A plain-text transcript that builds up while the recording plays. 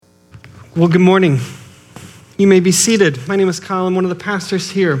Well, good morning. You may be seated. My name is Kyle. I'm one of the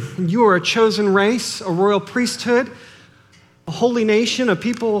pastors here. You are a chosen race, a royal priesthood, a holy nation, a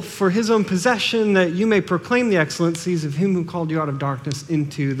people for his own possession, that you may proclaim the excellencies of him who called you out of darkness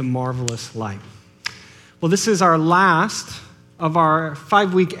into the marvelous light. Well, this is our last of our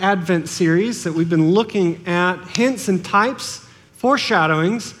 5-week Advent series that we've been looking at hints and types,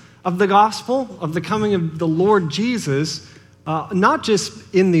 foreshadowings of the gospel, of the coming of the Lord Jesus, not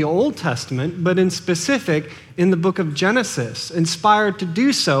just in the Old Testament, but in specific in the book of Genesis, inspired to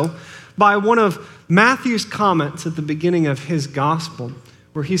do so by one of Matthew's comments at the beginning of his gospel,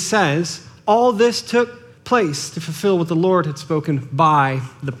 where he says, all this took place to fulfill what the Lord had spoken by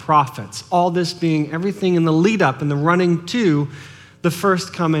the prophets, all this being everything in the lead up and the running to the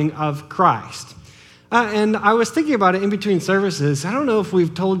first coming of Christ. And I was thinking about it in between services. I don't know if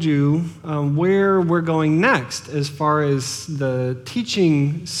we've told you where we're going next as far as the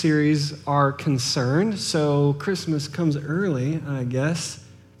teaching series are concerned. So Christmas comes early, I guess,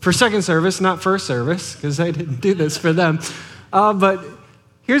 for second service, not first service, because I didn't do this for them. But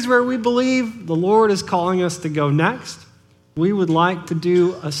here's where we believe the Lord is calling us to go next. We would like to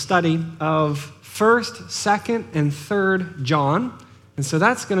do a study of 1st, 2nd, and 3rd John. And so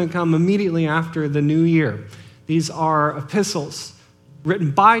that's going to come immediately after the new year. These are epistles written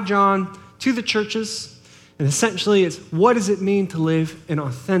by John to the churches. And essentially, it's what does it mean to live an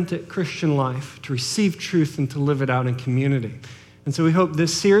authentic Christian life, to receive truth and to live it out in community. And so we hope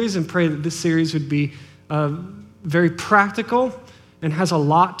this series and pray that this series would be very practical and has a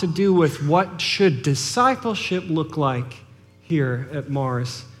lot to do with what should discipleship look like here at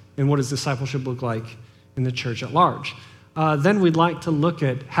Mars, and what does discipleship look like in the church at large. Then we'd like to look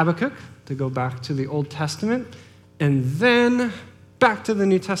at Habakkuk, to go back to the Old Testament, and then back to the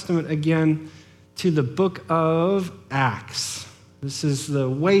New Testament again, to the book of Acts. This is the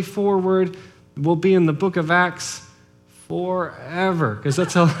way forward. We'll be in the book of Acts forever, because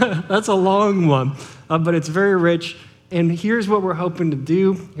that's a long one, but it's very rich. And here's what we're hoping to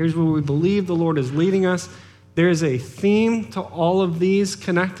do. Here's where we believe the Lord is leading us. There's a theme to all of these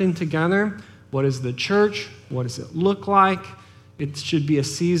connecting together. What is the church? What does it look like? It should be a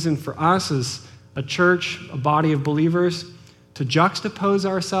season for us as a church, a body of believers, to juxtapose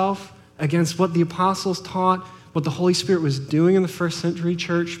ourselves against what the apostles taught, what the Holy Spirit was doing in the first century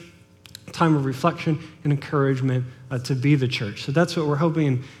church, a time of reflection and encouragement to be the church. So that's what we're hoping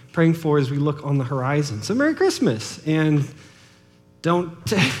and praying for as we look on the horizon. So Merry Christmas. And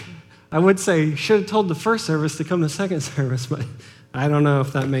I would say you should have told the first service to come to second service, but I don't know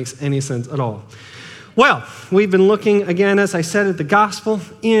if that makes any sense at all. Well, we've been looking again, as I said, at the gospel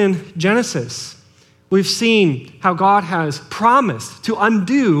in Genesis. We've seen how God has promised to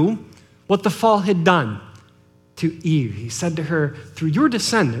undo what the fall had done to Eve. He said to her, through your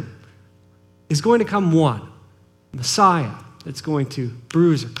descendant is going to come one, Messiah, that's going to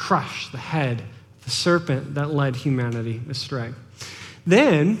bruise or crush the head of the serpent that led humanity astray.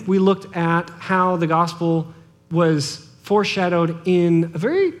 Then we looked at how the gospel was foreshadowed in a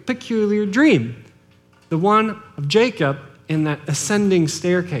very peculiar dream, the one of Jacob in that ascending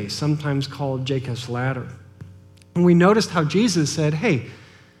staircase, sometimes called Jacob's ladder. And we noticed how Jesus said, hey,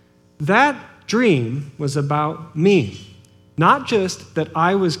 that dream was about me. Not just that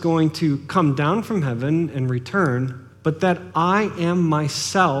I was going to come down from heaven and return, but that I am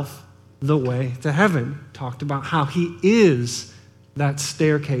myself the way to heaven. Talked about how he is that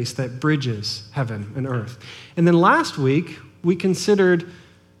staircase that bridges heaven and earth. And then last week, we considered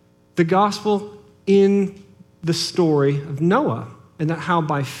the gospel in the story of Noah, and that how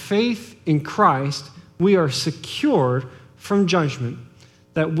by faith in Christ, we are secured from judgment,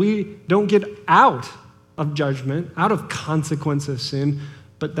 that we don't get out of judgment, out of consequence of sin,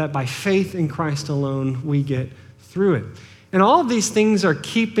 but that by faith in Christ alone, we get through it. And all of these things are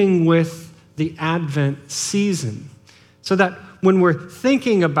keeping with the Advent season, so that when we're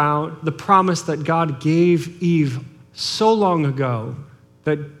thinking about the promise that God gave Eve so long ago,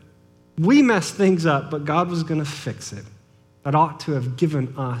 that we messed things up, but God was going to fix it, that ought to have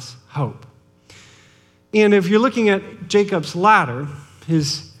given us hope. And if you're looking at Jacob's ladder,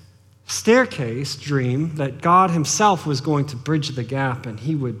 his staircase dream, that God himself was going to bridge the gap and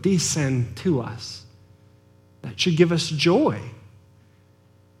he would descend to us, that should give us joy.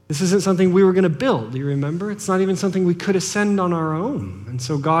 This isn't something we were going to build, do you remember? It's not even something we could ascend on our own. And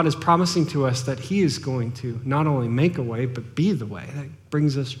so God is promising to us that he is going to not only make a way, but be the way. That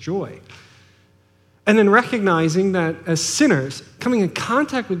brings us joy. And then recognizing that as sinners, coming in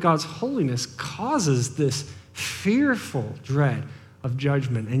contact with God's holiness causes this fearful dread of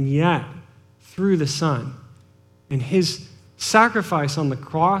judgment. And yet, through the Son and his sacrifice on the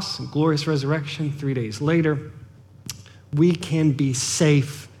cross and glorious resurrection 3 days later, we can be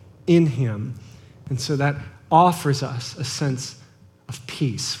safe in him. And so that offers us a sense of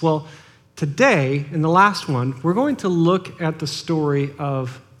peace. Well, today, in the last one, we're going to look at the story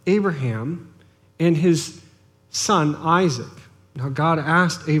of Abraham and his son Isaac. Now, God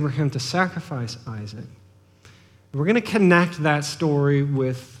asked Abraham to sacrifice Isaac. We're going to connect that story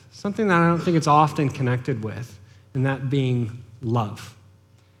with something that I don't think it's often connected with, and that being love.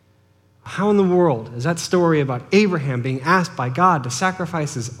 How in the world is that story about Abraham being asked by God to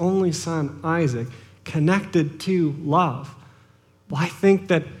sacrifice his only son, Isaac, connected to love? Well, I think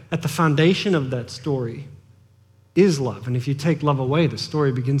that at the foundation of that story is love. And if you take love away, the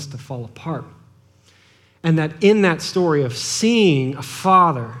story begins to fall apart. And that in that story of seeing a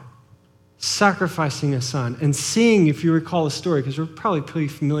father sacrificing a son, and seeing, if you recall the story, because you're probably pretty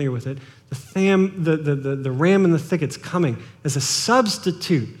familiar with it, the ram in the thicket's coming as a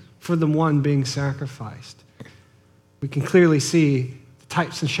substitute for the one being sacrificed. We can clearly see the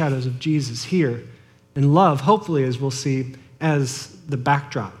types and shadows of Jesus here, and love, hopefully, as we'll see, as the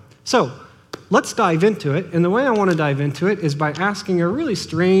backdrop. So let's dive into it, and the way I want to dive into it is by asking a really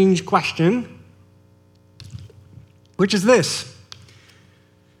strange question, which is this.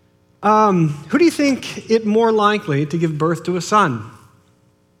 Who do you think it more likely to give birth to a son?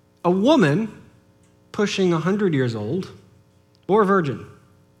 A woman pushing 100 years old or a virgin?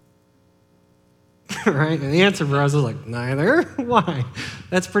 Right? And the answer for us is like, neither. Why?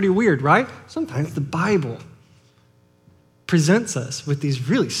 That's pretty weird, right? Sometimes the Bible presents us with these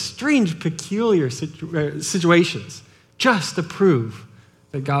really strange, peculiar situations just to prove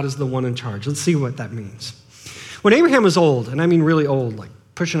that God is the one in charge. Let's see what that means. When Abraham was old, and I mean really old, like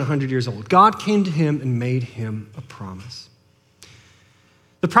pushing 100 years old, God came to him and made him a promise.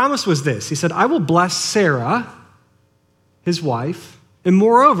 The promise was this. He said, I will bless Sarah, his wife, and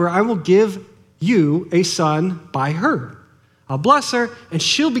moreover, I will give you a son by her. I'll bless her, and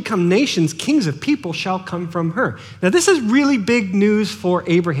she'll become nations. Kings of people shall come from her. Now, this is really big news for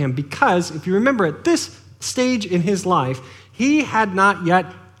Abraham because, if you remember, at this stage in his life, he had not yet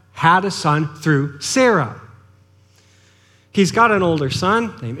had a son through Sarah. He's got an older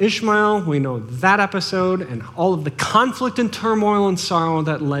son named Ishmael. We know that episode and all of the conflict and turmoil and sorrow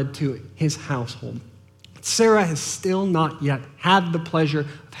that led to his household. Sarah has still not yet had the pleasure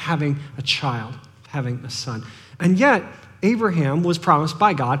of having a child, having a son. And yet, Abraham was promised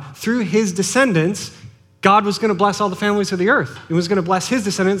by God through his descendants, God was going to bless all the families of the earth. He was going to bless his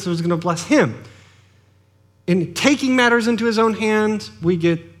descendants. He was going to bless him. In taking matters into his own hands, we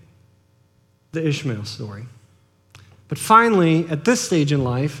get the Ishmael story. But finally, at this stage in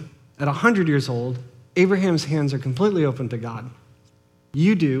life, at 100 years old, Abraham's hands are completely open to God.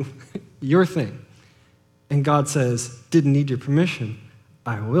 You do your thing. And God says, didn't need your permission.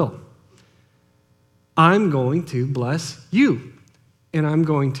 I will. I'm going to bless you. And I'm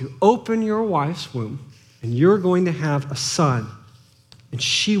going to open your wife's womb. And you're going to have a son. And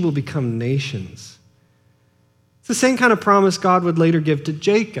she will become nations. It's the same kind of promise God would later give to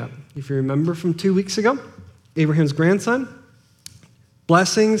Jacob. If you remember from 2 weeks ago, Abraham's grandson.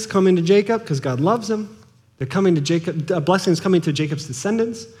 Blessings coming to Jacob because God loves him. They're coming to Jacob. Blessings coming to Jacob's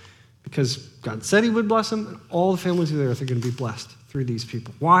descendants because God said he would bless them, and all the families of the earth are going to be blessed through these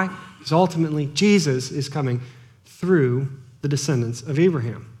people. Why? Because ultimately, Jesus is coming through the descendants of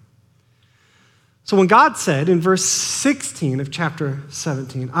Abraham. So when God said in verse 16 of chapter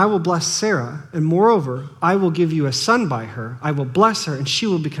 17, I will bless Sarah, and moreover, I will give you a son by her. I will bless her, and she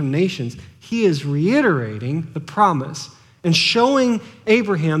will become nations. He is reiterating the promise and showing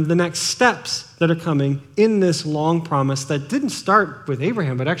Abraham the next steps that are coming in this long promise that didn't start with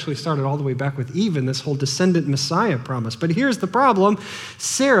Abraham, but actually started all the way back with Eve, this whole descendant Messiah promise. But here's the problem.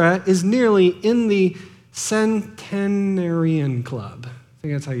 Sarah is nearly in the centenarian club. I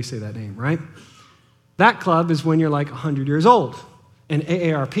think that's how you say that name, right? That club is when you're like 100 years old. And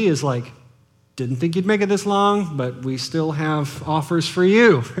AARP is like, didn't think you'd make it this long, but we still have offers for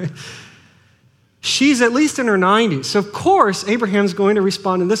you. She's at least in her 90s. So, of course, Abraham's going to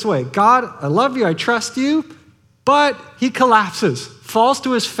respond in this way. God, I love you, I trust you, but he collapses, falls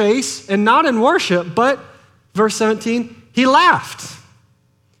to his face, and not in worship, but, verse 17, he laughed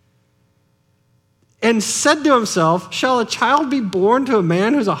and said to himself, shall a child be born to a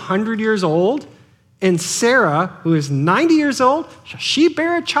man who's 100 years old? And Sarah, who is 90 years old, shall she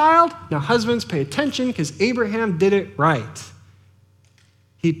bear a child? Now, husbands, pay attention because Abraham did it right.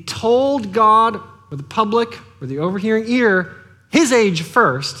 He told God, or the public, or the overhearing ear, his age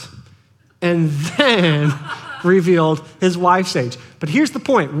first, and then revealed his wife's age. But here's the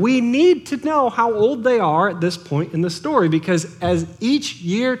point. We need to know how old they are at this point in the story, because as each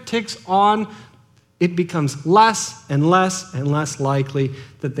year ticks on, it becomes less and less and less likely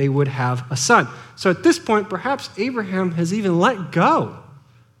that they would have a son. So at this point, perhaps Abraham has even let go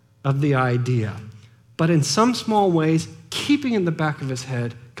of the idea. But in some small ways, keeping in the back of his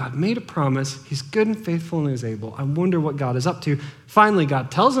head, God made a promise. He's good and faithful and is able. I wonder what God is up to. Finally,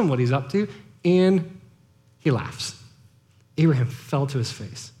 God tells him what he's up to, and he laughs. Abraham fell to his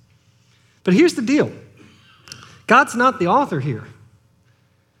face. But here's the deal. God's not the author here.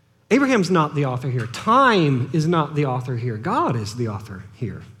 Abraham's not the author here. Time is not the author here. God is the author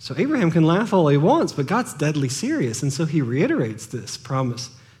here. So Abraham can laugh all he wants, but God's deadly serious, and so he reiterates this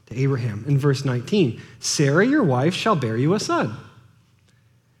promise to Abraham in verse 19. Sarah, your wife, shall bear you a son,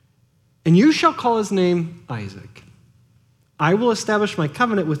 and you shall call his name Isaac. I will establish my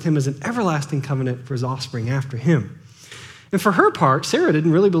covenant with him as an everlasting covenant for his offspring after him. And for her part, Sarah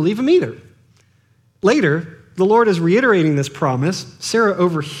didn't really believe him either. Later, the Lord is reiterating this promise. Sarah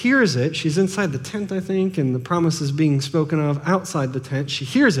overhears it. She's inside the tent, I think, and the promise is being spoken of outside the tent. She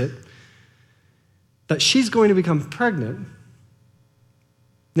hears it, that she's going to become pregnant.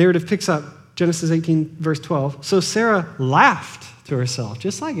 Narrative picks up Genesis 18, verse 12. So Sarah laughed to herself,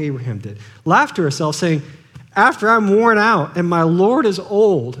 just like Abraham did. Laughed to herself, saying, after I'm worn out and my Lord is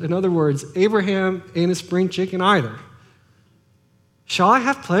old, in other words, Abraham ain't a spring chicken either, shall I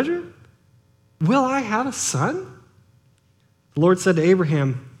have pleasure? Will I have a son? The Lord said to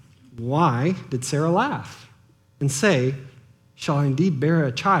Abraham, why did Sarah laugh and say, shall I indeed bear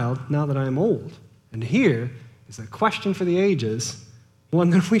a child now that I am old? And here is a question for the ages,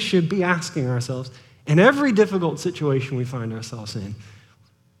 one that we should be asking ourselves in every difficult situation we find ourselves in,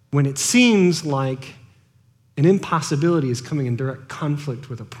 when it seems like an impossibility is coming in direct conflict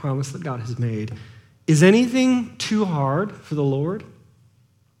with a promise that God has made. Is anything too hard for the Lord?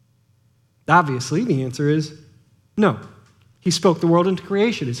 Obviously, the answer is no. He spoke the world into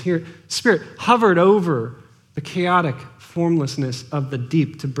creation. His Spirit hovered over the chaotic formlessness of the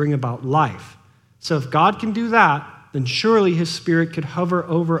deep to bring about life. So if God can do that, then surely his Spirit could hover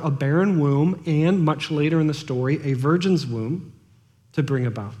over a barren womb and, much later in the story, a virgin's womb to bring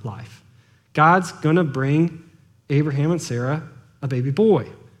about life. God's going to bring Abraham and Sarah a baby boy.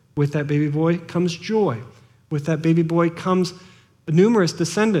 With that baby boy comes joy. With that baby boy comes numerous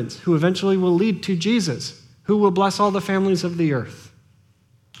descendants who eventually will lead to Jesus, who will bless all the families of the earth.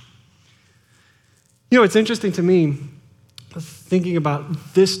 You know, it's interesting to me, thinking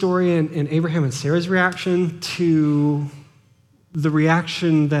about this story and Abraham and Sarah's reaction to the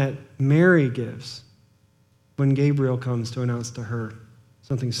reaction that Mary gives when Gabriel comes to announce to her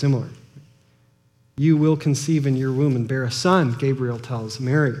something similar. You will conceive in your womb and bear a son, Gabriel tells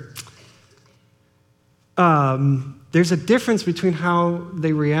Mary. There's a difference between how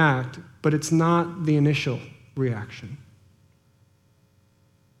they react, but it's not the initial reaction.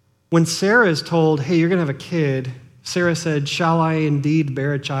 When Sarah is told, hey, you're going to have a kid, Sarah said, shall I indeed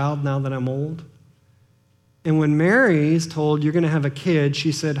bear a child now that I'm old? And when Mary is told, you're going to have a kid,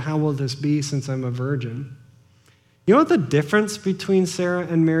 she said, how will this be since I'm a virgin? You know what the difference between Sarah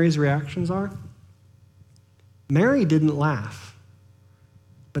and Mary's reactions are? Mary didn't laugh,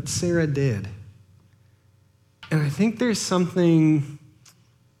 but Sarah did. And I think there's something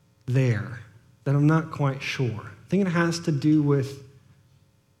there that I'm not quite sure. I think it has to do with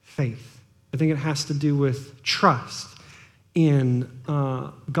faith. I think it has to do with trust in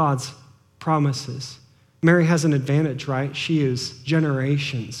God's promises. Mary has an advantage, right? She is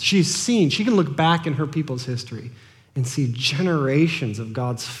generations. She can look back in her people's history and see generations of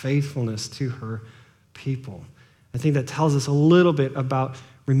God's faithfulness to her people. I think that tells us a little bit about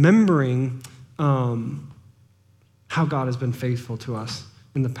remembering how God has been faithful to us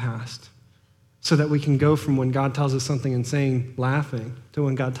in the past, so that we can go from when God tells us something insane, laughing, to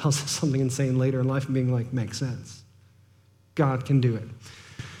when God tells us something insane later in life and being like, makes sense. God can do it.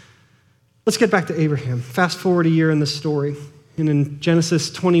 Let's get back to Abraham. Fast forward a year in the story. And in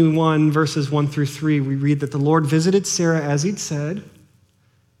Genesis 21, verses 1 through 3, we read that the Lord visited Sarah as he'd said,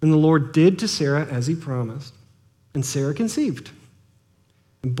 and the Lord did to Sarah as he promised. And Sarah conceived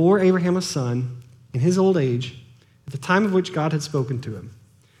and bore Abraham a son in his old age, at the time of which God had spoken to him.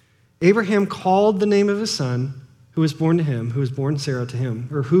 Abraham called the name of his son, who was born to him, who was born Sarah to him,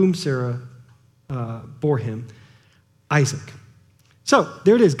 or whom Sarah bore him, Isaac. So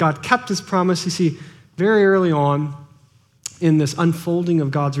there it is. God kept his promise. You see, very early on in this unfolding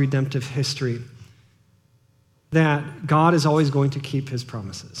of God's redemptive history, that God is always going to keep his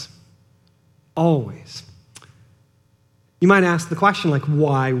promises. Always. You might ask the question, like,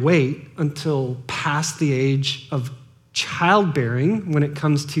 why wait until past the age of childbearing when it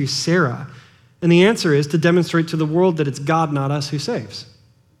comes to Sarah? And the answer is to demonstrate to the world that it's God, not us, who saves.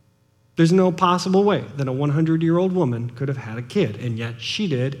 There's no possible way that a 100-year-old woman could have had a kid, and yet she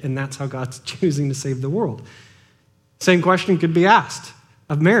did, and that's how God's choosing to save the world. Same question could be asked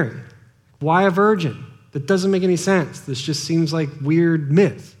of Mary. Why a virgin? That doesn't make any sense. This just seems like weird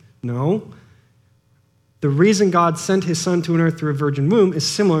myth. No. The reason God sent his son to an earth through a virgin womb is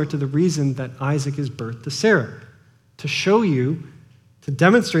similar to the reason that Isaac is birthed to Sarah, to show you, to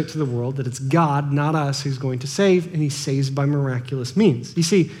demonstrate to the world that it's God, not us, who's going to save, and he saves by miraculous means. You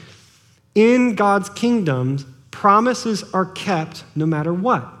see, in God's kingdom, promises are kept no matter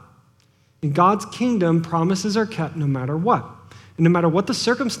what. In God's kingdom, promises are kept no matter what. And no matter what the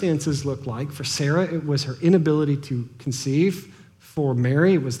circumstances look like, for Sarah, it was her inability to conceive. For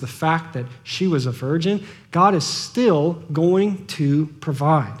Mary, it was the fact that she was a virgin. God is still going to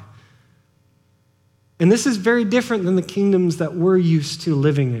provide. And this is very different than the kingdoms that we're used to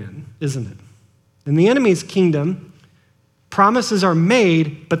living in, isn't it? In the enemy's kingdom, promises are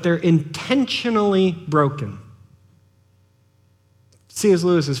made, but they're intentionally broken. C.S.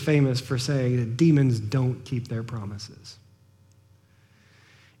 Lewis is famous for saying that demons don't keep their promises.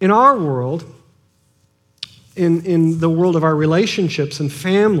 In our world, in the world of our relationships and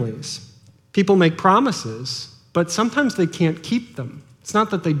families, people make promises, but sometimes they can't keep them. It's not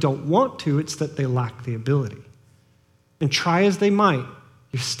that they don't want to, it's that they lack the ability. And try as they might,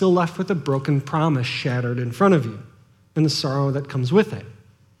 you're still left with a broken promise shattered in front of you and the sorrow that comes with it.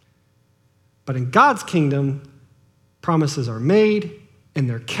 But in God's kingdom, promises are made and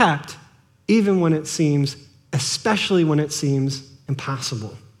they're kept, even when it seems, especially when it seems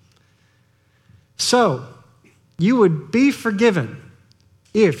impossible. So, you would be forgiven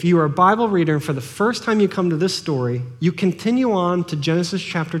if you are a Bible reader and for the first time you come to this story, you continue on to Genesis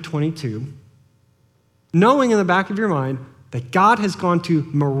chapter 22, knowing in the back of your mind that God has gone to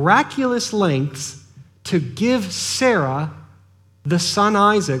miraculous lengths to give Sarah the son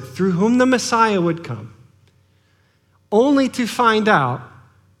Isaac through whom the Messiah would come, only to find out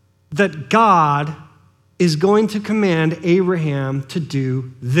that God is going to command Abraham to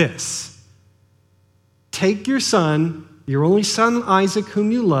do this. Take your son, your only son Isaac,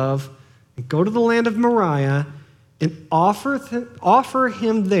 whom you love, and go to the land of Moriah and offer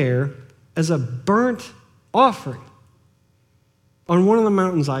him there as a burnt offering on one of the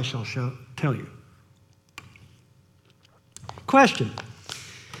mountains I shall tell you. Question.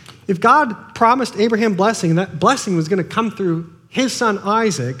 If God promised Abraham blessing, and that blessing was going to come through his son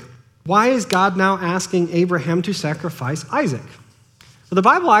Isaac, why is God now asking Abraham to sacrifice Isaac? Well, the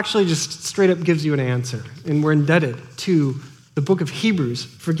Bible actually just straight up gives you an answer, and we're indebted to the book of Hebrews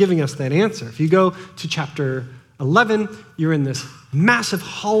for giving us that answer. If you go to chapter 11, you're in this massive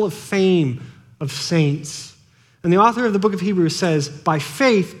hall of fame of saints. And the author of the book of Hebrews says, by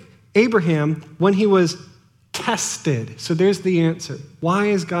faith, Abraham, when he was tested. So there's the answer. Why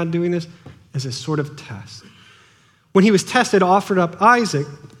is God doing this? As a sort of test. When he was tested, offered up Isaac,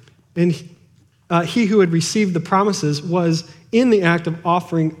 and he who had received the promises was in the act of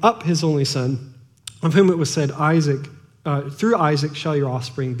offering up his only son, of whom it was said, through Isaac shall your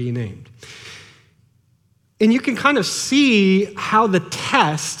offspring be named. And you can kind of see how the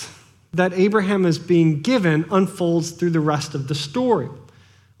test that Abraham is being given unfolds through the rest of the story.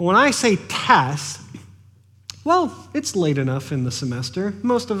 When I say test, well, it's late enough in the semester.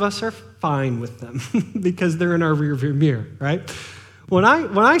 Most of us are fine with them because they're in our rearview mirror, right? When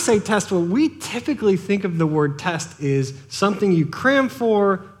I say test, what we typically think of the word test is something you cram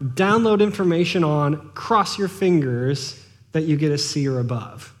for, download information on, cross your fingers that you get a C or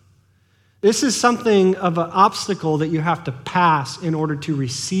above. This is something of an obstacle that you have to pass in order to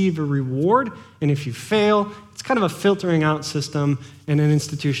receive a reward. And if you fail, it's kind of a filtering out system, and an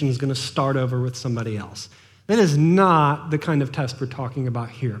institution is going to start over with somebody else. That is not the kind of test we're talking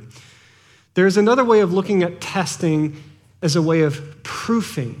about here. There's another way of looking at testing as a way of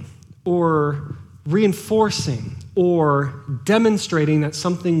proofing or reinforcing or demonstrating that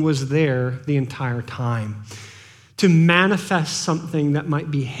something was there the entire time. To manifest something that might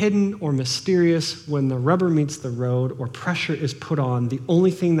be hidden or mysterious when the rubber meets the road or pressure is put on, the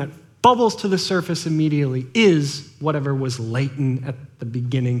only thing that bubbles to the surface immediately is whatever was latent at the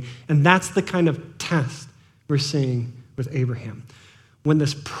beginning. And that's the kind of test we're seeing with Abraham. When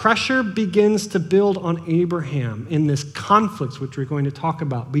this pressure begins to build on Abraham in this conflict, which we're going to talk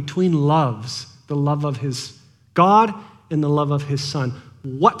about, between loves, the love of his God and the love of his son,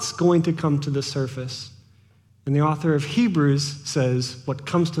 what's going to come to the surface? And the author of Hebrews says what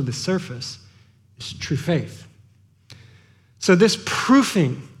comes to the surface is true faith. So this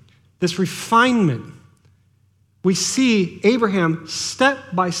proofing, this refinement, we see Abraham step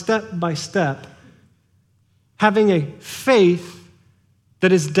by step by step having a faith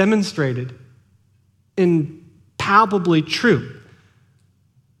that is demonstrated and palpably true.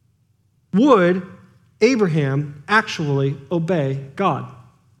 Would Abraham actually obey God?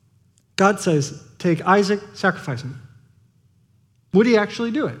 God says, take Isaac, sacrifice him. Would he actually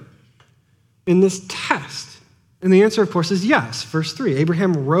do it in this test? And the answer, of course, is yes. Verse 3,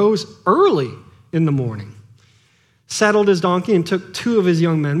 Abraham rose early in the morning, saddled his donkey, and took 2 of his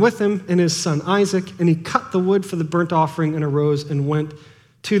young men with him and his son Isaac, and he cut the wood for the burnt offering and arose and went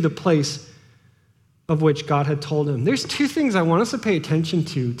to the place of which God had told him. There's 2 things I want us to pay attention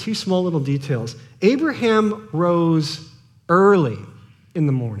to, 2 small little details. Abraham rose early in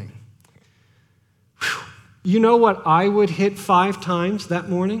the morning. Whew. You know what I would hit 5 times that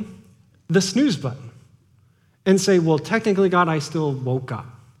morning? The snooze button. And say, well, technically, God, I still woke up.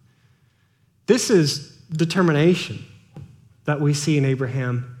 This is determination that we see in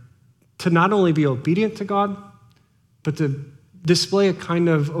Abraham to not only be obedient to God, but to display a kind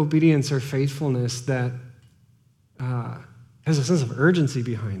of obedience or faithfulness that has a sense of urgency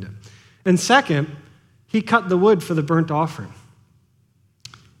behind it. And second, he cut the wood for the burnt offering.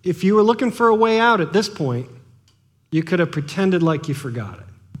 If you were looking for a way out at this point, you could have pretended like you forgot it.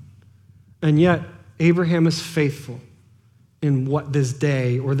 And yet, Abraham is faithful in what this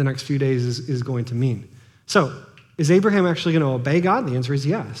day or the next few days is going to mean. So, is Abraham actually going to obey God? The answer is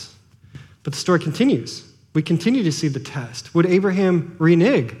yes. But the story continues. We continue to see the test. Would Abraham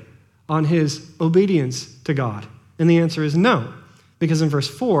renege on his obedience to God? And the answer is no. Because in verse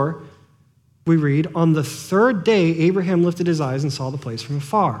 4, we read, on the 3rd day, Abraham lifted his eyes and saw the place from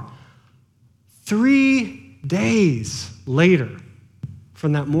afar. 3 days later,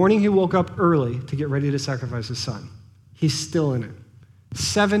 from that morning he woke up early to get ready to sacrifice his son. He's still in it.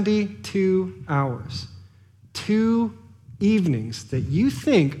 72 hours. 2 evenings that you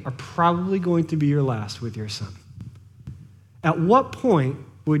think are probably going to be your last with your son. At what point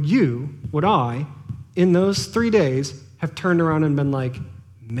would I, in those 3 days, have turned around and been like,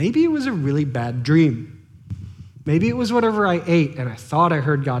 maybe it was a really bad dream. Maybe it was whatever I ate and I thought I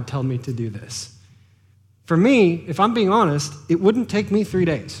heard God tell me to do this. For me, if I'm being honest, it wouldn't take me 3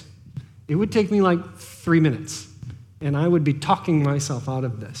 days. It would take me like 3 minutes, and I would be talking myself out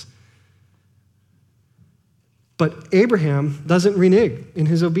of this. But Abraham doesn't renege in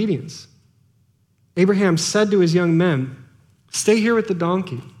his obedience. Abraham said to his young men, stay here with the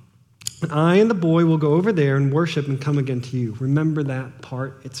donkey, and I and the boy will go over there and worship and come again to you. Remember that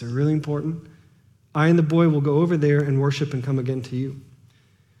part. It's really important. I and the boy will go over there and worship and come again to you.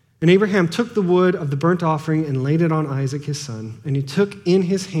 And Abraham took the wood of the burnt offering and laid it on Isaac, his son, and he took in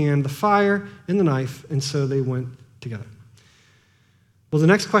his hand the fire and the knife, and so they went together. Well, the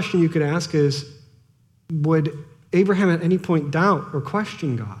next question you could ask is, would Abraham at any point doubt or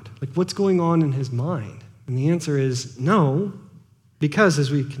question God? Like, what's going on in his mind? And the answer is no, because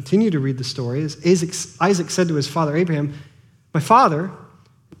as we continue to read the story, as Isaac said to his father Abraham, my father,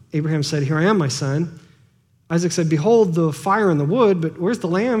 Abraham said, here I am, my son. Isaac said, behold the fire and the wood, but where's the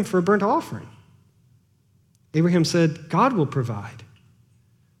lamb for a burnt offering? Abraham said, God will provide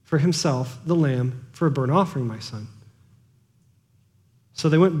for himself the lamb for a burnt offering, my son. So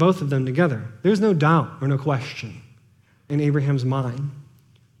they went both of them together. There's no doubt or no question in Abraham's mind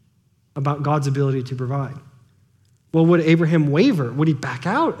about God's ability to provide. Well, would Abraham waver? Would he back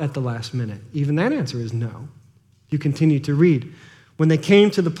out at the last minute? Even that answer is no. You continue to read. When they came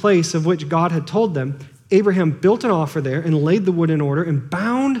to the place of which God had told them, Abraham built an altar there and laid the wood in order and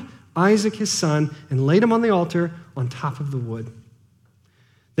bound Isaac his son and laid him on the altar on top of the wood.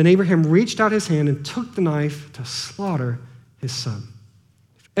 Then Abraham reached out his hand and took the knife to slaughter his son.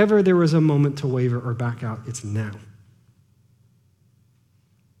 If ever there was a moment to waver or back out, it's now.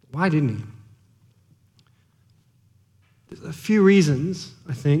 Why didn't he? There's a few reasons,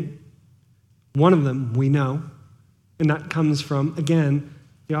 I think. One of them we know, and that comes from, again,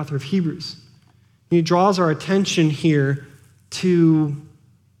 the author of Hebrews. He draws our attention here to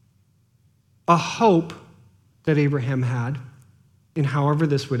a hope that Abraham had in however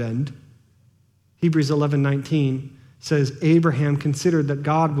this would end. Hebrews 11:19 says, Abraham considered that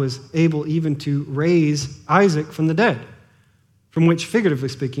God was able even to raise Isaac from the dead, from which, figuratively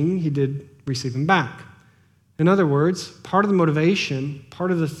speaking, he did receive him back. In other words, part of the motivation,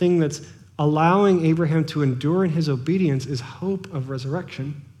 part of the thing that's allowing Abraham to endure in his obedience is hope of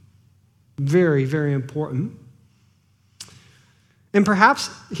resurrection. Very, very important. And perhaps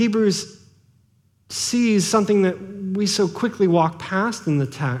Hebrews sees something that we so quickly walk past in the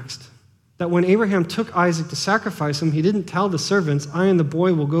text, that when Abraham took Isaac to sacrifice him, he didn't tell the servants, I and the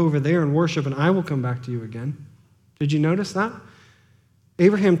boy will go over there and worship, and I will come back to you again. Did you notice that?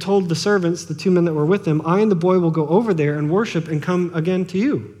 Abraham told the servants, the two men that were with him, I and the boy will go over there and worship and come again to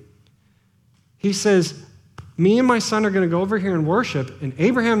you. He says, me and my son are going to go over here and worship, and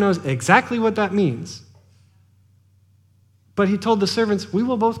Abraham knows exactly what that means. But he told the servants, we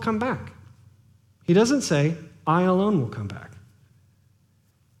will both come back. He doesn't say, I alone will come back.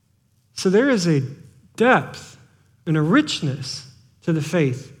 So there is a depth and a richness to the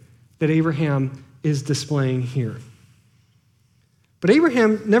faith that Abraham is displaying here. But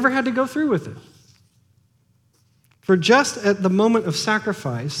Abraham never had to go through with it. For just at the moment of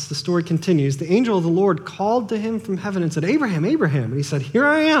sacrifice, the story continues, the angel of the Lord called to him from heaven and said, Abraham, Abraham. And he said, here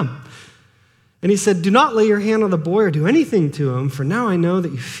I am. And he said, do not lay your hand on the boy or do anything to him, for now I know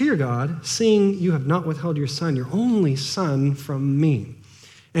that you fear God, seeing you have not withheld your son, your only son, from me.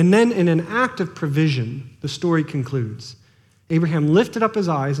 And then in an act of provision, the story concludes. Abraham lifted up his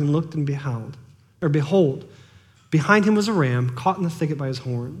eyes and looked and behold, behind him was a ram caught in the thicket by his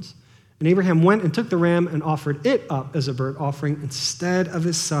horns. And Abraham went and took the ram and offered it up as a burnt offering instead of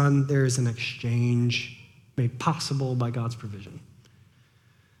his son. There is an exchange made possible by God's provision.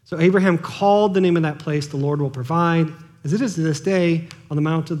 So Abraham called the name of that place, the Lord will provide. As it is to this day, on the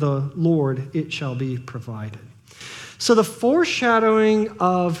mount of the Lord, it shall be provided. So the foreshadowing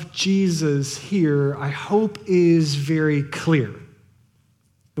of Jesus here, I hope, is very clear.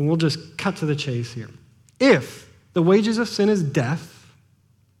 And we'll just cut to the chase here. If the wages of sin is death,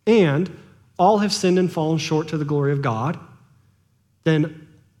 and all have sinned and fallen short to the glory of God, then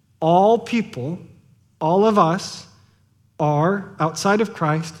all people, all of us, are, outside of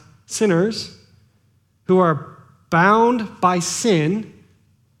Christ, sinners who are bound by sin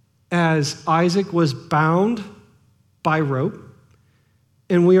as Isaac was bound by rope,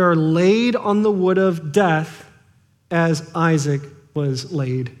 and we are laid on the wood of death as Isaac was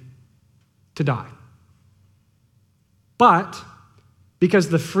laid to die. But because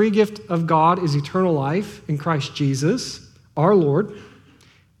the free gift of God is eternal life in Christ Jesus, our Lord,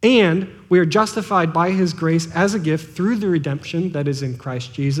 and we are justified by his grace as a gift through the redemption that is in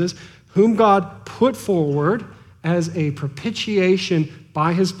Christ Jesus, whom God put forward as a propitiation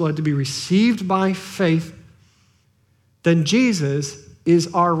by his blood to be received by faith, then Jesus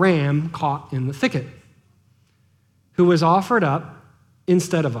is our ram caught in the thicket, who was offered up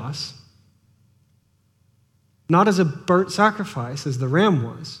instead of us, not as a burnt sacrifice as the ram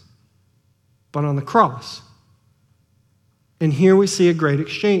was, but on the cross. And here we see a great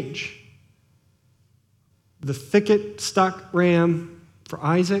exchange. The thicket-stuck ram for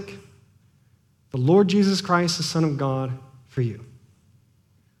Isaac, the Lord Jesus Christ, the Son of God, for you.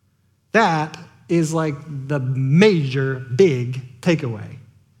 That is like the major, big takeaway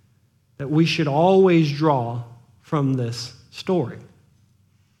that we should always draw from this story.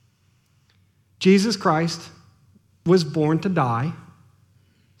 Jesus Christ was born to die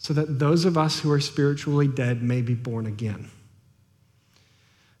so that those of us who are spiritually dead may be born again.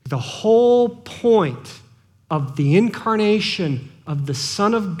 The whole point of the incarnation of the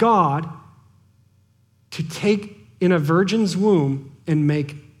Son of God to take in a virgin's womb and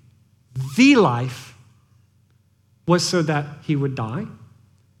make the life was so that he would die.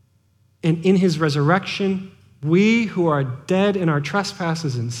 And in his resurrection, we who are dead in our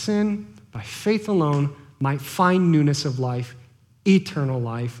trespasses and sin, by faith alone, might find newness of life, eternal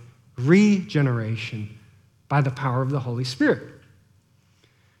life, regeneration by the power of the Holy Spirit.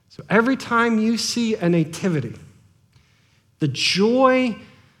 So every time you see a nativity, the joy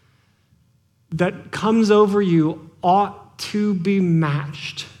that comes over you ought to be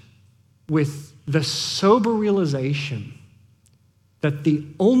matched with the sober realization that the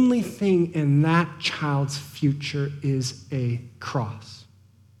only thing in that child's future is a cross.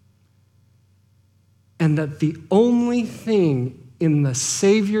 And that the only thing in the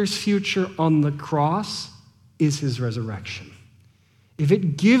Savior's future on the cross is his resurrection. If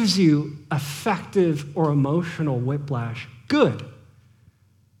it gives you affective or emotional whiplash, good.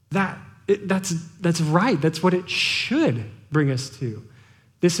 That's right. That's what it should bring us to.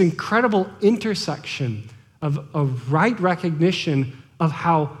 This incredible intersection of a right recognition of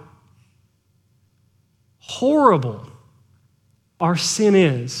how horrible our sin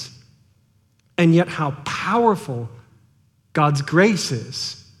is, and yet how powerful God's grace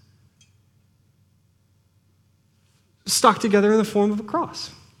is, stuck together in the form of a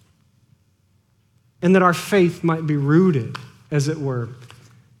cross. And that our faith might be rooted, as it were,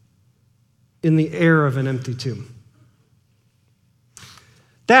 in the air of an empty tomb.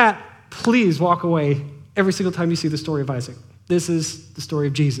 That, please walk away every single time you see the story of Isaac. This is the story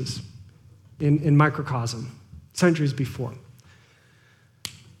of Jesus. in microcosm, centuries before.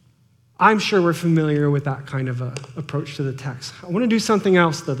 I'm sure we're familiar with that kind of approach to the text. I want to do something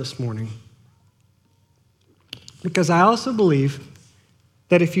else, though, this morning. Because I also believe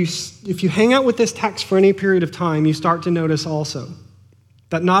that if you hang out with this text for any period of time, you start to notice also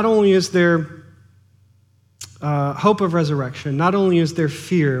that not only is there hope of resurrection, not only is there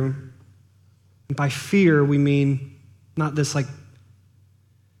fear, and by fear we mean not this like,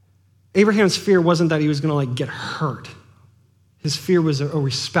 Abraham's fear wasn't that he was going to get hurt. His fear was a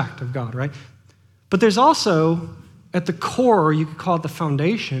respect of God, right? But there's also, at the core, you could call it the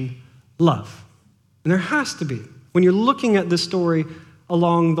foundation, love. And there has to be. When you're looking at this story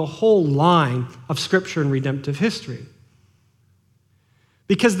along the whole line of Scripture and redemptive history.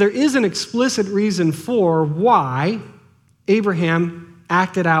 Because there is an explicit reason for why Abraham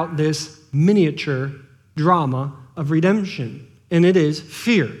acted out this miniature drama of redemption. And it is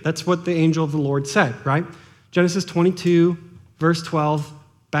fear. That's what the angel of the Lord said, right? Genesis 22, verse 12,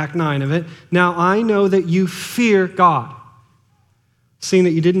 back 9 of it. Now I know that you fear God, seeing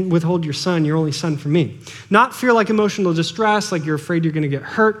that you didn't withhold your son, your only son, from me. Not fear like emotional distress, like you're afraid you're going to get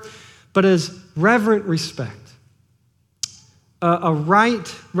hurt, but as reverent respect. A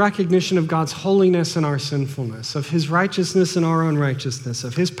right recognition of God's holiness and our sinfulness, of his righteousness and our unrighteousness,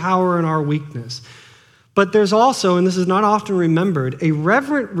 of his power and our weakness. But there's also, and this is not often remembered, a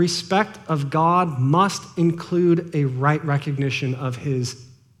reverent respect of God must include a right recognition of his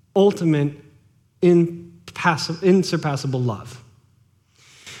ultimate, insurpassable love.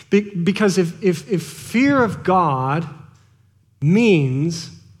 Because if fear of God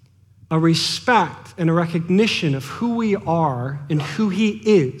means a respect and a recognition of who we are and who he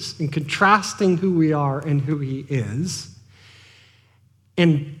is, and contrasting who we are and who he is,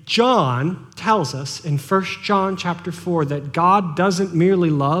 and John tells us in 1 John chapter 4 that God doesn't merely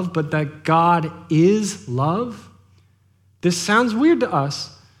love, but that God is love. This sounds weird to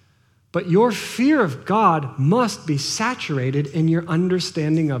us, but your fear of God must be saturated in your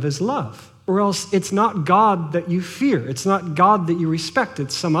understanding of his love. Or else it's not God that you fear. It's not God that you respect.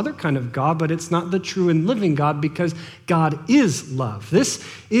 It's some other kind of God, but it's not the true and living God because God is love. This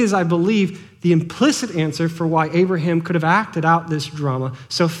is, I believe, the implicit answer for why Abraham could have acted out this drama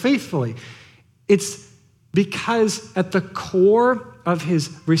so faithfully. It's because at the core of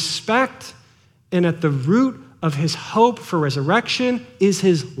his respect and at the root of his hope for resurrection is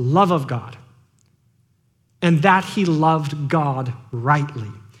his love of God. And that he loved God rightly.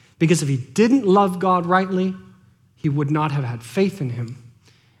 Because if he didn't love God rightly, he would not have had faith in him.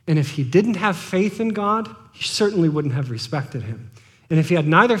 And if he didn't have faith in God, he certainly wouldn't have respected him. And if he had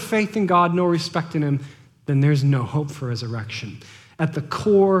neither faith in God nor respect in him, then there's no hope for resurrection. At the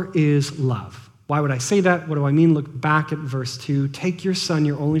core is love. Why would I say that? What do I mean? Look back at verse 2. Take your son,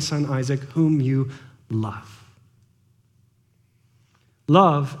 your only son Isaac, whom you love.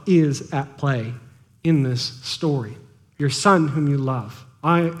 Love is at play in this story. Your son whom you love.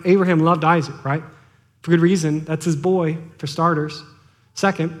 Abraham loved Isaac, right? For good reason. That's his boy, for starters.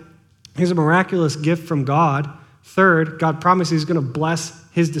 Second, here's a miraculous gift from God. Third, God promises he's going to bless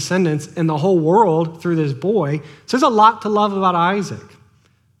his descendants and the whole world through this boy. So there's a lot to love about Isaac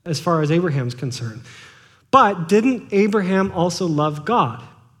as far as Abraham's concerned. But didn't Abraham also love God?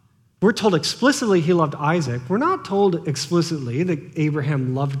 We're told explicitly he loved Isaac. We're not told explicitly that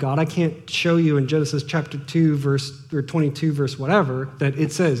Abraham loved God. I can't show you in Genesis chapter 2, or 22, verse whatever, that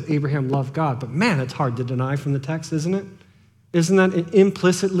it says Abraham loved God. But man, it's hard to deny from the text, isn't it? Isn't that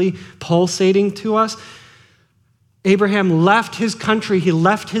implicitly pulsating to us? Abraham left his country. He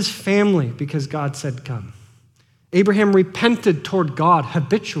left his family because God said, come. Abraham repented toward God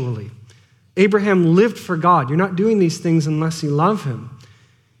habitually. Abraham lived for God. You're not doing these things unless you love him.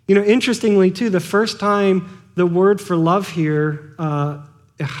 You know, interestingly, too, the first time the word for love here,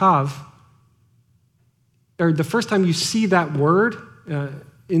 echav, or the first time you see that word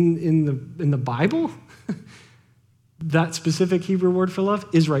in the Bible, that specific Hebrew word for love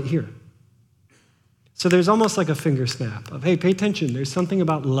is right here. So there's almost like a finger snap of, hey, pay attention. There's something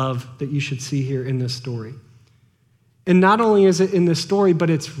about love that you should see here in this story. And not only is it in this story, but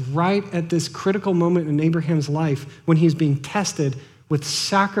it's right at this critical moment in Abraham's life when he's being tested with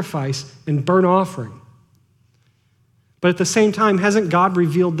sacrifice and burnt offering. But at the same time, hasn't God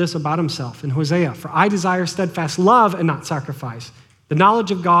revealed this about himself in Hosea? For I desire steadfast love and not sacrifice, the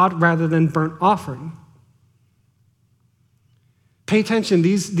knowledge of God rather than burnt offering. Pay attention,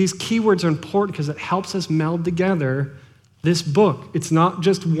 these keywords are important because it helps us meld together this book. It's not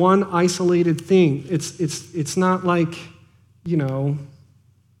just one isolated thing. It's not like,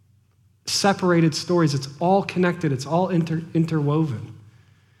 separated stories. It's all connected. It's all interwoven.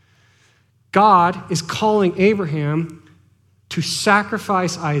 God is calling Abraham to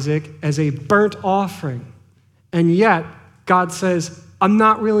sacrifice Isaac as a burnt offering. And yet, God says, I'm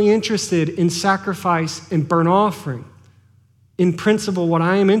not really interested in sacrifice and burnt offering. In principle, what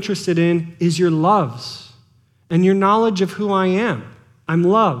I am interested in is your loves and your knowledge of who I am. I'm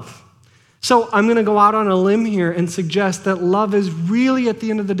love. So I'm going to go out on a limb here and suggest that love is really, at the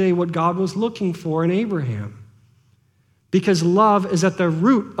end of the day, what God was looking for in Abraham. Because love is at the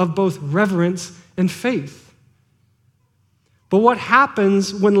root of both reverence and faith. But what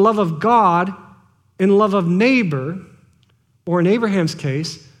happens when love of God and love of neighbor, or in Abraham's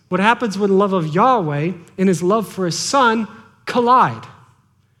case, what happens when love of Yahweh and his love for his son collide?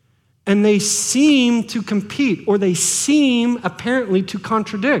 And they seem to compete, or they seem apparently to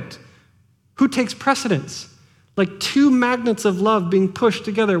contradict. Who takes precedence? Like two magnets of love being pushed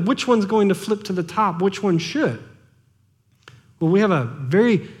together. Which one's going to flip to the top? Which one should? Well, we have a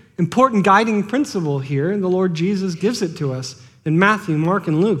very important guiding principle here, and the Lord Jesus gives it to us in Matthew, Mark,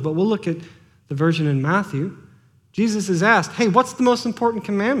 and Luke. But we'll look at the version in Matthew. Jesus is asked, hey, what's the most important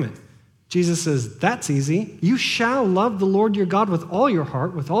commandment? Jesus says, that's easy. You shall love the Lord your God with all your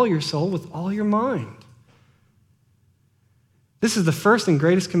heart, with all your soul, with all your mind. This is the first and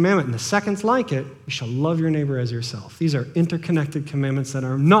greatest commandment, and the second's like it. You shall love your neighbor as yourself. These are interconnected commandments that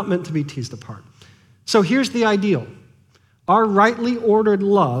are not meant to be teased apart. So here's the ideal. Our rightly ordered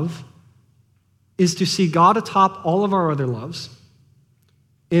love is to see God atop all of our other loves.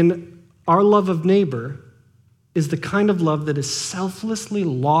 And our love of neighbor is the kind of love that is selflessly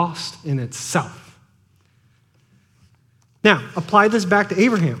lost in itself. Now, apply this back to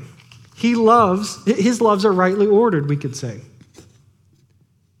Abraham. His loves are rightly ordered, we could say.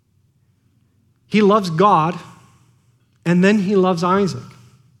 He loves God, and then he loves Isaac.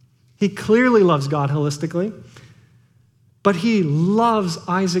 He clearly loves God holistically, but he loves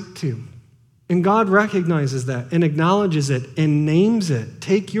Isaac too. And God recognizes that and acknowledges it and names it.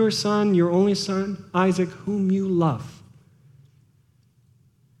 Take your son, your only son, Isaac, whom you love.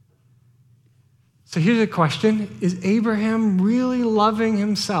 So here's a question. Is Abraham really loving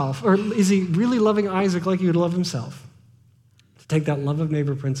himself? Or is he really loving Isaac like he would love himself? To take that love of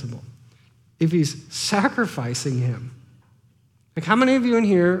neighbor principle. If he's sacrificing him. Like how many of you in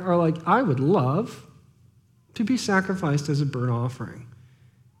here are like, I would love to be sacrificed as a burnt offering.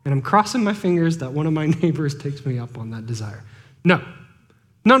 And I'm crossing my fingers that one of my neighbors takes me up on that desire. No,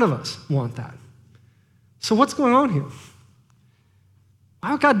 none of us want that. So what's going on here?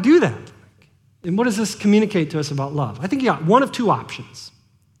 Why would God do that? And what does this communicate to us about love? I think you got one of two options.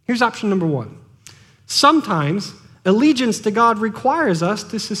 Here's option number one. Sometimes allegiance to God requires us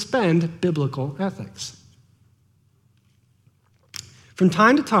to suspend biblical ethics. From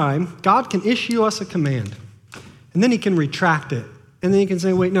time to time, God can issue us a command, and then he can retract it. And then he can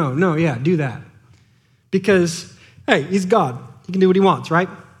say, wait, no, do that. Because, hey, he's God. He can do what he wants, right?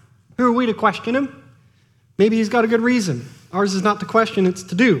 Who are we to question him? Maybe he's got a good reason. Ours is not to question, it's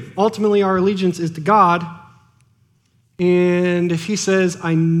to do. Ultimately, our allegiance is to God. And if he says,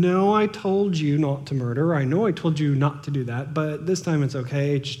 I know I told you not to murder, I know I told you not to do that, but this time it's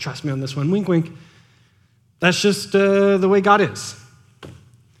okay, just trust me on this one, wink, wink. That's just the way God is.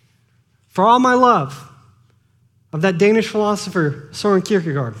 For all my love of that Danish philosopher, Søren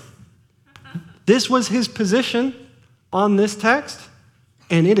Kierkegaard, this was his position on this text,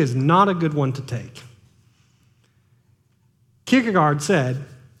 and it is not a good one to take. Kierkegaard said,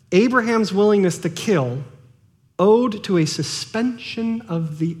 Abraham's willingness to kill owed to a suspension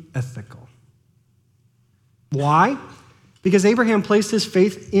of the ethical. Why? Because Abraham placed his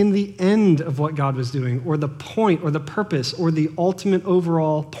faith in the end of what God was doing, or the point, or the purpose, or the ultimate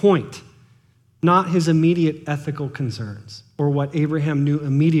overall point, not his immediate ethical concerns, or what Abraham knew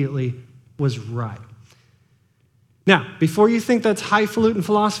immediately was right. Now, before you think that's highfalutin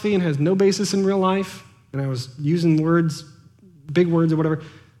philosophy and has no basis in real life, and I was using words, big words or whatever,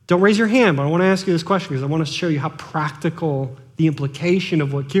 don't raise your hand, but I want to ask you this question because I want to show you how practical the implication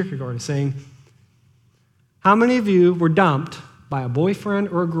of what Kierkegaard is saying. How many of you were dumped by a boyfriend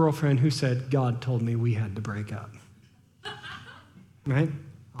or a girlfriend who said, God told me we had to break up? Right?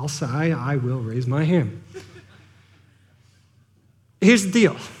 I'll say, I will raise my hand. Here's the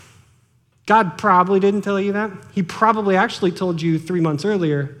deal. God probably didn't tell you that. He probably actually told you 3 months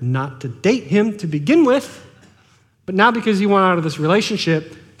earlier not to date him to begin with. But now because you want out of this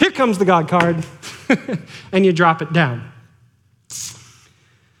relationship, here comes the God card, and you drop it down.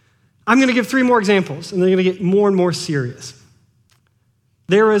 I'm going to give 3 more examples, and they're going to get more and more serious.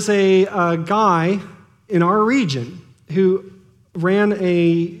 There was a guy in our region who ran a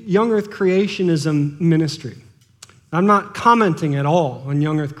young earth creationism ministry. I'm not commenting at all on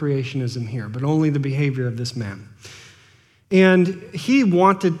young earth creationism here, but only the behavior of this man. And he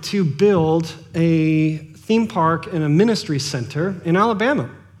wanted to build a theme park and a ministry center in Alabama,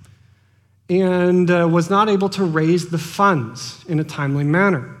 and was not able to raise the funds in a timely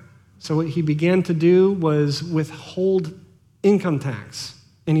manner. So what he began to do was withhold income tax,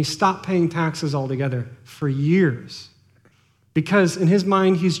 and he stopped paying taxes altogether for years because in his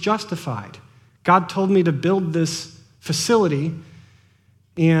mind he's justified. God told me to build this facility,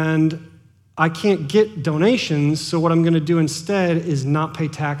 and I can't get donations, so what I'm going to do instead is not pay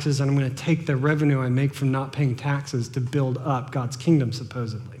taxes, and I'm going to take the revenue I make from not paying taxes to build up God's kingdom,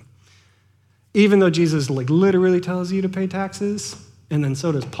 supposedly. Even though Jesus literally tells you to pay taxes, and then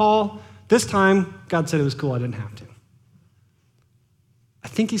so does Paul, this time God said it was cool, I didn't have to. I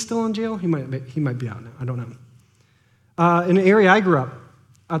think he's still in jail. He might be out now. I don't know. In an area I grew up,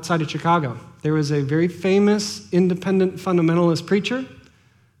 outside of Chicago, there was a very famous independent fundamentalist preacher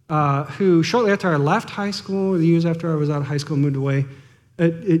who shortly after I left high school, the years after I was out of high school, moved away.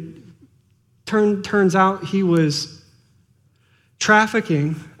 It turns out he was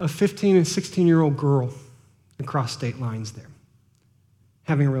trafficking a 15 and 16-year-old girl across state lines there,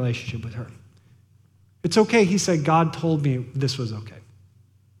 having a relationship with her. It's okay, he said, God told me this was okay.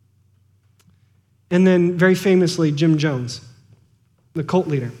 And then very famously, Jim Jones, the cult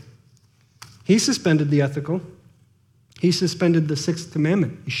leader, he suspended the ethical. He suspended the sixth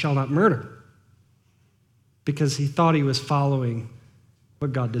commandment, you shall not murder, because he thought he was following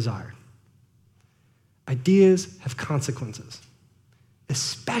what God desired. Ideas have consequences,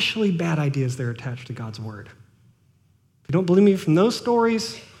 especially bad ideas that are attached to God's word. If you don't believe me from those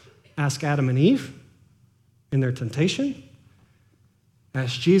stories, ask Adam and Eve in their temptation.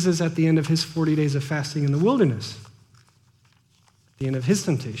 Ask Jesus at the end of his 40 days of fasting in the wilderness, at the end of his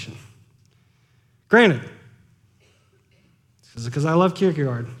temptation. Granted, this is because I love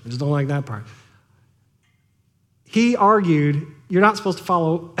Kierkegaard. I just don't like that part. He argued, you're not supposed to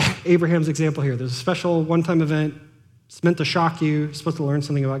follow Abraham's example here. There's a special one-time event. It's meant to shock you. You're supposed to learn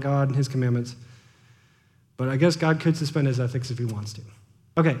something about God and his commandments. But I guess God could suspend his ethics if he wants to.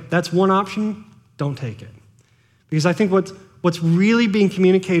 Okay, that's one option. Don't take it. Because I think what's really being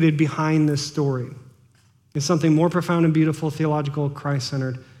communicated behind this story is something more profound and beautiful, theological,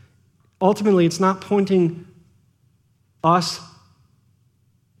 Christ-centered. Ultimately, it's not pointing us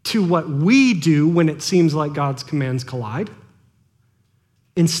to what we do when it seems like God's commands collide.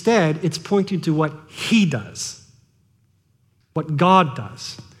 Instead, it's pointing to what he does, what God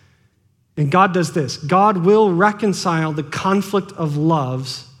does. And God does this. God will reconcile the conflict of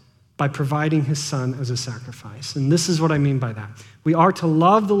loves by providing his son as a sacrifice. And this is what I mean by that. We are to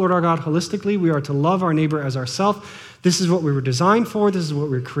love the Lord our God holistically. We are to love our neighbor as ourselves. This is what we were designed for. This is what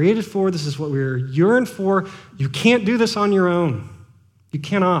we were created for. This is what we were yearned for. You can't do this on your own. You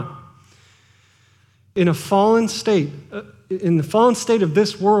cannot. In a fallen state, in the fallen state of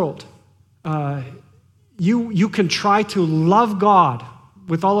this world, you can try to love God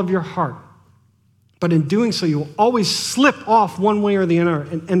with all of your heart. But in doing so, you will always slip off one way or the other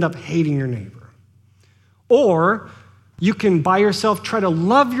and end up hating your neighbor. Or you can, by yourself, try to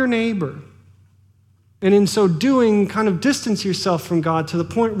love your neighbor, and in so doing, kind of distance yourself from God to the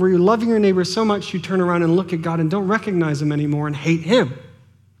point where you're loving your neighbor so much you turn around and look at God and don't recognize him anymore and hate him.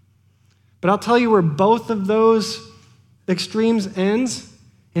 But I'll tell you where both of those extremes ends,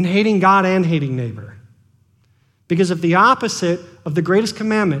 in hating God and hating neighbor. Because if the opposite of the greatest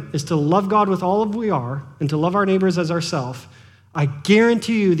commandment is to love God with all of we are and to love our neighbors as ourselves, I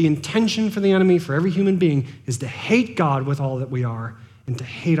guarantee you the intention for the enemy, for every human being, is to hate God with all that we are and to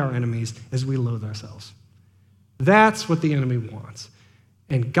hate our enemies as we loathe ourselves. That's what the enemy wants.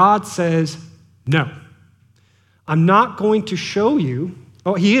 And God says, no. I'm not going to show you,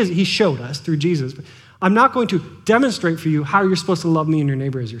 he showed us through Jesus, but I'm not going to demonstrate for you how you're supposed to love me and your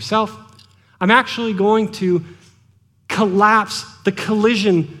neighbor as yourself. I'm actually going to collapse the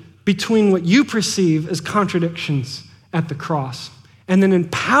collision between what you perceive as contradictions at the cross and then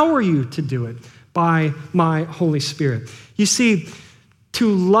empower you to do it by my Holy Spirit. You see, to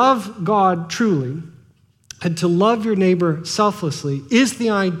love God truly and to love your neighbor selflessly is the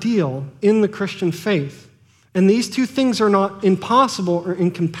ideal in the Christian faith. And these two things are not impossible or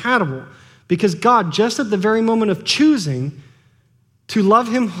incompatible because God, just at the very moment of choosing to love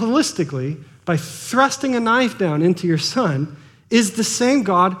him holistically by thrusting a knife down into your son, is the same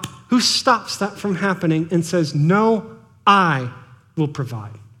God who stops that from happening and says, no, I will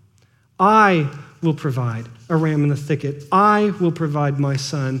provide. I will provide a ram in the thicket. I will provide my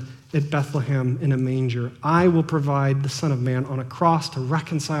son at Bethlehem in a manger. I will provide the Son of Man on a cross to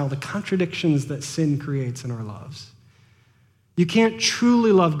reconcile the contradictions that sin creates in our lives. You can't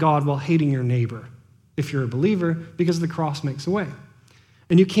truly love God while hating your neighbor if you're a believer, because the cross makes a way.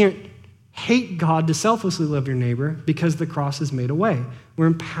 And you can't hate God to selflessly love your neighbor because the cross has made a way. We're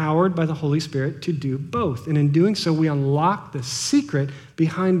empowered by the Holy Spirit to do both. And in doing so, we unlock the secret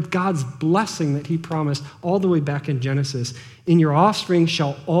behind God's blessing that he promised all the way back in Genesis. In your offspring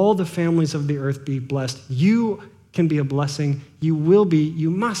shall all the families of the earth be blessed. You can be a blessing. You will be, you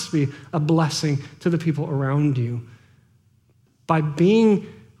must be a blessing to the people around you by being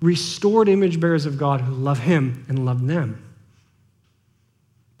restored image bearers of God who love him and love them.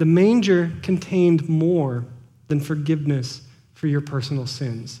 The manger contained more than forgiveness for your personal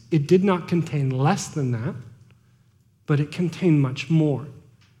sins. It did not contain less than that, but it contained much more.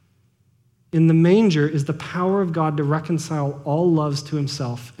 In the manger is the power of God to reconcile all loves to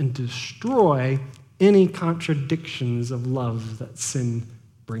himself and destroy any contradictions of love that sin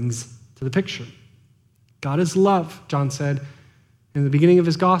brings to the picture. God is love, John said. In the beginning of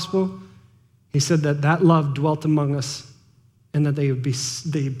his gospel, he said that that love dwelt among us and that they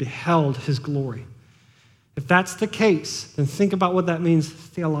beheld his glory. If that's the case, then think about what that means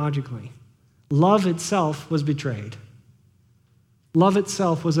theologically. Love itself was betrayed. Love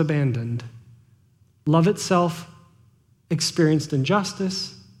itself was abandoned. Love itself experienced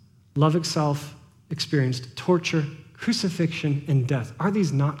injustice. Love itself experienced torture, crucifixion, and death. Are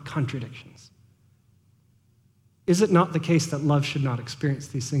these not contradictions? Is it not the case that love should not experience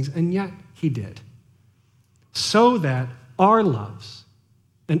these things? And yet he did. So that our loves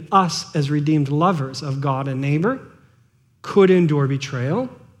and us as redeemed lovers of God and neighbor could endure betrayal,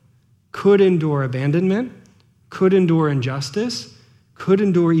 could endure abandonment, could endure injustice, could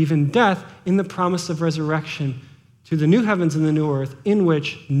endure even death in the promise of resurrection to the new heavens and the new earth in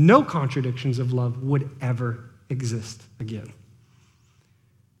which no contradictions of love would ever exist again.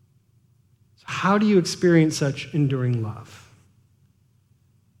 So how do you experience such enduring love?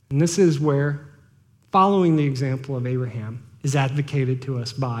 And this is where, following the example of Abraham, is advocated to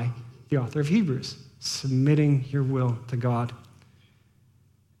us by the author of Hebrews, submitting your will to God.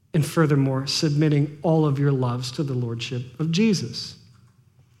 And furthermore, submitting all of your loves to the lordship of Jesus.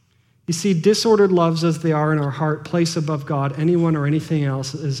 You see, disordered loves as they are in our heart place above God anyone or anything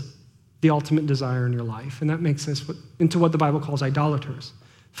else as the ultimate desire in your life. And that makes us into what the Bible calls idolaters.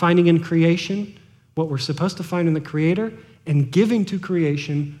 Finding in creation what we're supposed to find in the Creator and giving to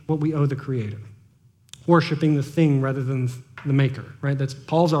creation what we owe the Creator. Worshiping the thing rather than the maker, right? That's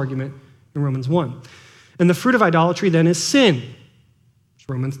Paul's argument in Romans 1. And the fruit of idolatry then is sin. It's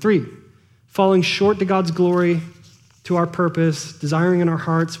Romans 3. Falling short to God's glory, to our purpose, desiring in our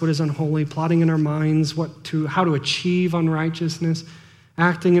hearts what is unholy, plotting in our minds how to achieve unrighteousness,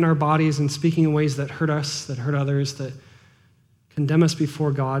 acting in our bodies and speaking in ways that hurt us, that hurt others, that condemn us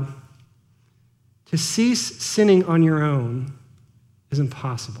before God. To cease sinning on your own is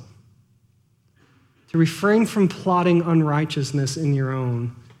impossible. To refrain from plotting unrighteousness in your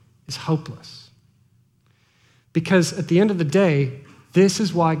own is hopeless. Because at the end of the day, this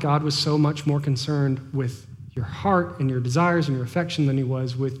is why God was so much more concerned with your heart and your desires and your affection than he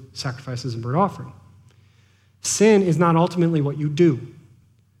was with sacrifices and burnt offering. Sin is not ultimately what you do.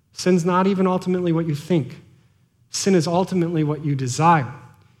 Sin's not even ultimately what you think. Sin is ultimately what you desire.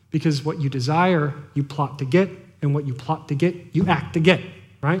 Because what you desire, you plot to get, and what you plot to get, you act to get,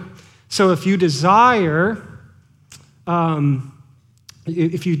 right? So if you desire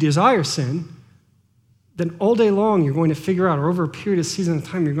sin, then all day long you're going to figure out, or over a period of season of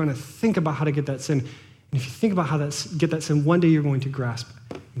time, you're going to think about how to get that sin. And if you think about how to get that sin, one day you're going to grasp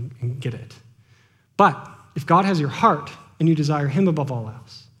and get it. But if God has your heart and you desire him above all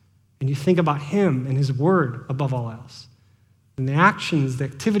else, and you think about him and his word above all else, then the actions, the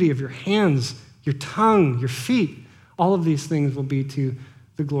activity of your hands, your tongue, your feet, all of these things will be to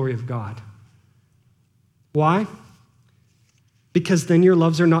the glory of God. Why? Because then your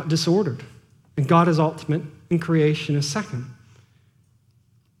loves are not disordered, and God is ultimate, and creation is second.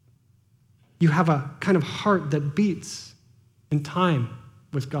 You have a kind of heart that beats in time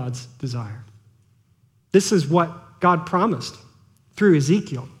with God's desire. This is what God promised through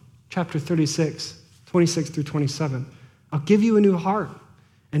Ezekiel, chapter 36, 26 through 27. I'll give you a new heart,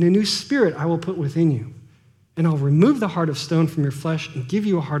 and a new spirit I will put within you. And I'll remove the heart of stone from your flesh and give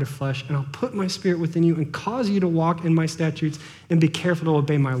you a heart of flesh, and I'll put my spirit within you and cause you to walk in my statutes and be careful to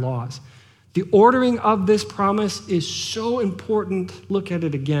obey my laws. The ordering of this promise is so important. Look at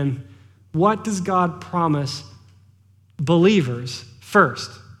it again. What does God promise believers first?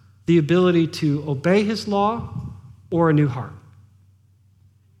 The ability to obey his law or a new heart?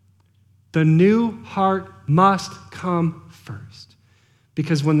 The new heart must come first.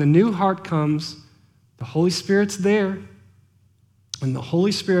 Because when the new heart comes, the Holy Spirit's there, And the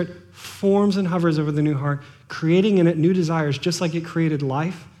Holy Spirit forms and hovers over the new heart, creating in it new desires, just like it created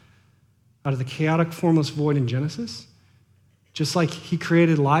life out of the chaotic, formless void in Genesis, just like he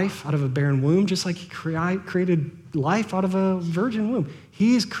created life out of a barren womb, just like he created life out of a virgin womb.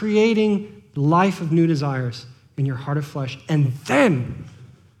 He's creating life of new desires in your heart of flesh, and then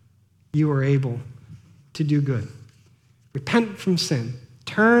you are able to do good. Repent from sin,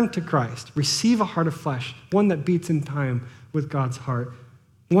 turn to Christ, receive a heart of flesh, one that beats in time with God's heart,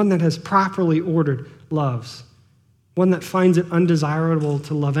 one that has properly ordered loves, one that finds it undesirable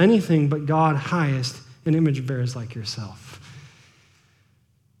to love anything but God highest and image bearers like yourself.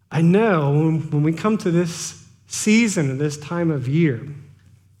 I know when we come to this season, this time of year,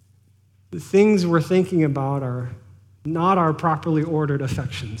 the things we're thinking about are not our properly ordered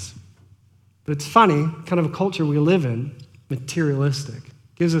affections. But it's funny, kind of a culture we live in, materialistic,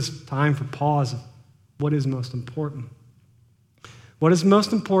 gives us time for pause of what is most important. What is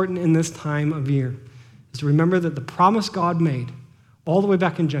most important in this time of year is to remember that the promise God made all the way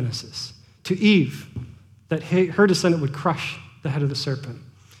back in Genesis to Eve, that her descendant would crush the head of the serpent,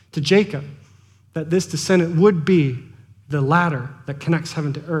 to Jacob, that this descendant would be the ladder that connects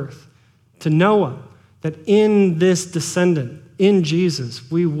heaven to earth, to Noah, that in this descendant, in Jesus,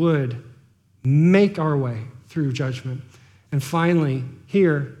 we would make our way through judgment. And finally,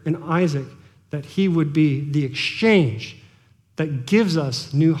 here in Isaac, that he would be the exchange that gives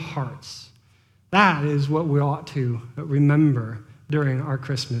us new hearts. That is what we ought to remember during our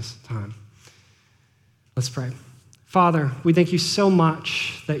Christmas time. Let's pray. Father, we thank you so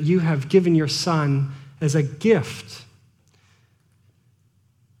much that you have given your Son as a gift,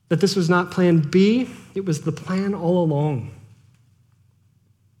 that this was not plan B, it was the plan all along.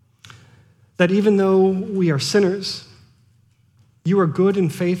 That even though we are sinners, you are good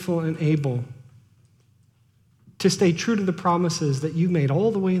and faithful and able to stay true to the promises that you made all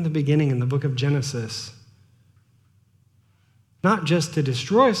the way in the beginning in the book of Genesis. Not just to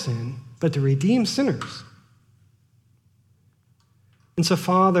destroy sin, but to redeem sinners. And so,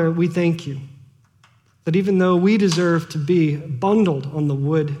 Father, we thank you that even though we deserve to be bundled on the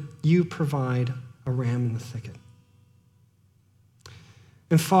wood, you provide a ram in the thicket.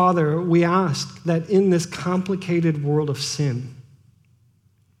 And Father, we ask that in this complicated world of sin,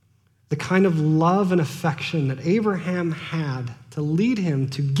 the kind of love and affection that Abraham had to lead him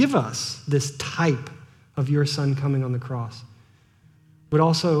to give us this type of your Son coming on the cross would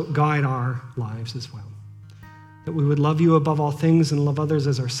also guide our lives as well. That we would love you above all things and love others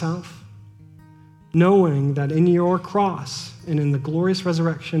as ourselves, knowing that in your cross and in the glorious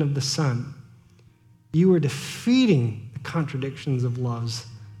resurrection of the Son, you are defeating the contradictions of loves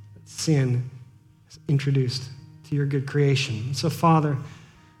that sin has introduced to your good creation. So, Father,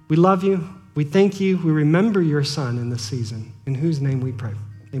 we love you, we thank you, we remember your Son in this season, in whose name we pray.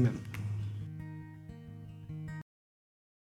 Amen.